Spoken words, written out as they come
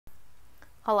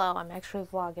Hello, I'm actually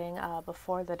vlogging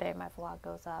before the day my vlog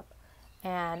goes up.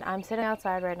 And I'm sitting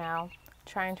outside right now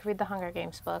trying to read the Hunger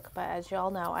Games book, but as you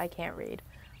all know, I can't read.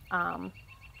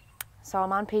 So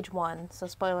I'm on page 1, so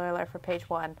spoiler alert for page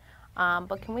 1.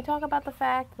 But can we talk about the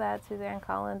fact that Suzanne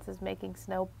Collins is making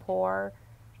Snow poor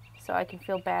so I can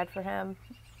feel bad for him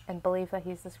and believe that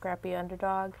he's the scrappy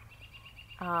underdog?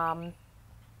 Even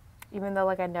though,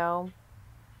 I know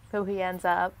who he ends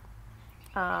up.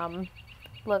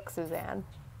 Look, Suzanne,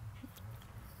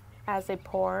 as a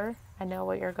poor, I know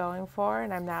what you're going for,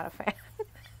 and I'm not a fan.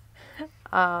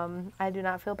 I do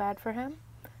not feel bad for him,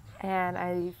 and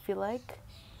I feel like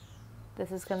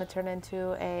this is going to turn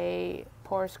into a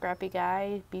poor, scrappy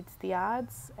guy beats the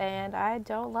odds, and I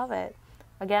don't love it.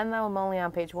 Again, though, I'm only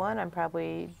on page 1. I'm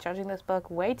probably judging this book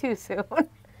way too soon,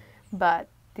 but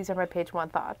these are my page 1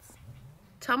 thoughts.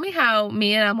 Tell me how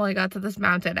me and Emily got to this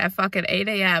mountain at fucking 8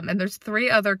 a.m. and there's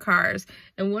 3 other cars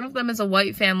and one of them is a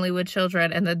white family with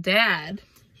children and the dad.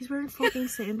 He's wearing fucking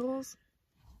sandals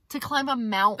to climb a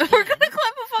mountain. We're gonna climb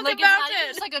a fucking mountain. mountain. It's not even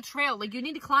just like a trail. Like, you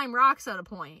need to climb rocks at a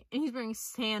point. And he's wearing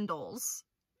sandals.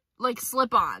 Like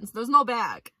slip-ons. There's no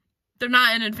bag. They're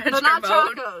not in adventure They're not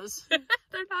mode. chacos.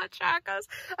 They're not chacos.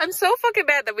 I'm so fucking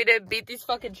mad that we didn't beat these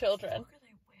fucking children.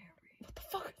 What the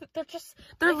fuck?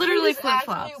 They're literally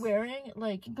flip-flops. Wearing,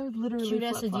 like, They're literally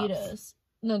cute-ass flip-flops. Adidas.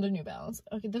 No, they're New Balance.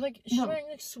 Okay, they're like, she's wearing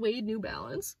like suede New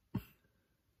Balance.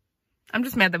 I'm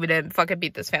just mad that we didn't fucking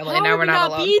beat this family. How Now are we're we not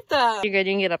not alone. beat them? You're good.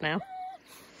 You can get up now.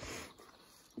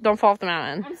 Don't fall off the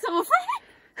mountain. I'm so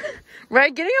afraid.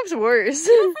 Right? Getting up's worse.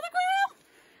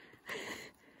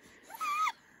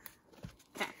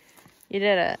 You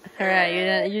did it. All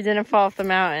right. You didn't fall off the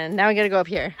mountain. Now we gotta go up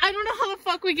here. I don't know how the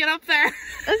fuck we get up there.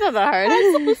 That's not that hard.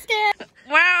 I'm so scared.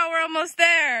 Wow, we're almost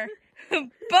there. But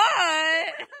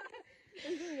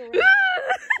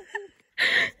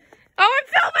oh, I'm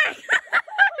filming.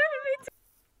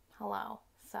 Hello.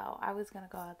 So I was gonna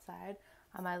go outside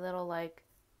on my little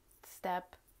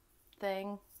step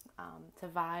thing to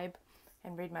vibe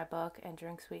and read my book and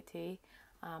drink sweet tea,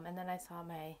 and then I saw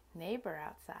my neighbor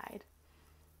outside.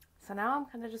 So now I'm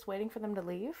kind of just waiting for them to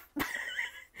leave,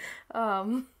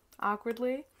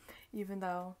 awkwardly, even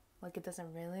though it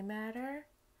doesn't really matter.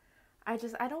 I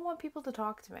don't want people to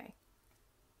talk to me.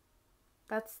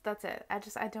 That's it.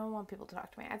 I don't want people to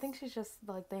talk to me. I think she's just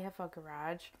they have a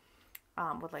garage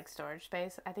with storage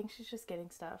space. I think she's just getting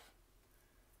stuff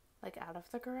out of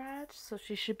the garage, so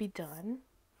she should be done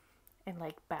and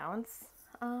bounce.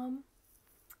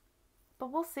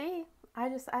 But we'll see. I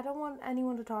don't want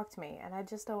anyone to talk to me, and I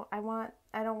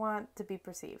don't want to be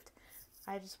perceived.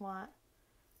 I just want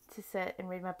to sit and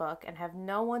read my book and have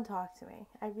no one talk to me.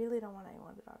 I really don't want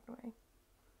anyone to talk to me.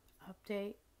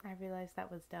 Update. I realized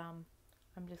that was dumb.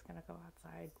 I'm just gonna go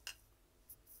outside.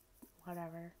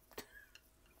 Whatever.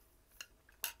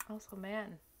 Also,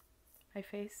 man, my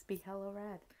face be hella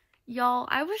red. Y'all,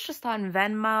 I was just on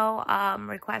Venmo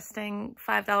requesting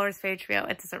 $5 for HBO.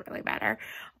 It doesn't really matter.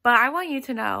 But I want you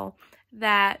to know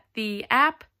that the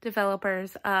app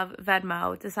developers of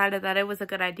Venmo decided that it was a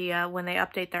good idea when they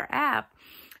update their app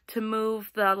to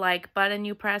move the button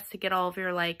you press to get all of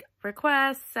your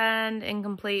requests and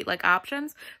incomplete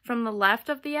options from the left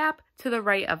of the app to the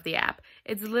right of the app.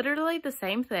 It's literally the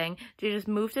same thing. You just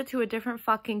moved it to a different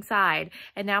fucking side,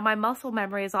 and now my muscle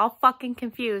memory is all fucking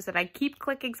confused and I keep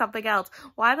clicking something else.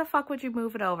 Why the fuck would you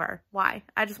move it over? Why?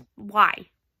 Why?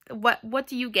 What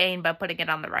do you gain by putting it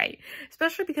on the right?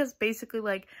 Especially because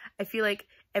basically I feel like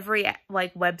every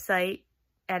website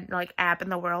and app in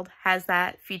the world has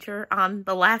that feature on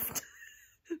the left.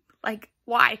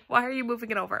 Why are you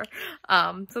moving it over?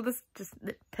 So this just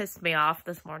pissed me off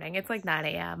this morning. It's 9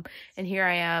 a.m. and here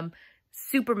I am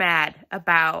super mad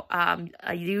about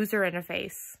a user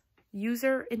interface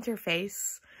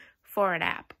for an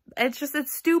app.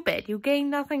 It's stupid. You gain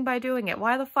nothing by doing it.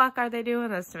 Why the fuck are they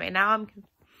doing this to me? Now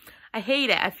I hate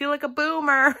it. I feel like a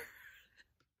boomer.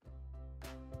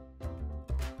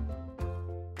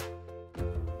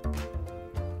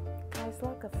 Guys,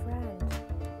 look, a friend.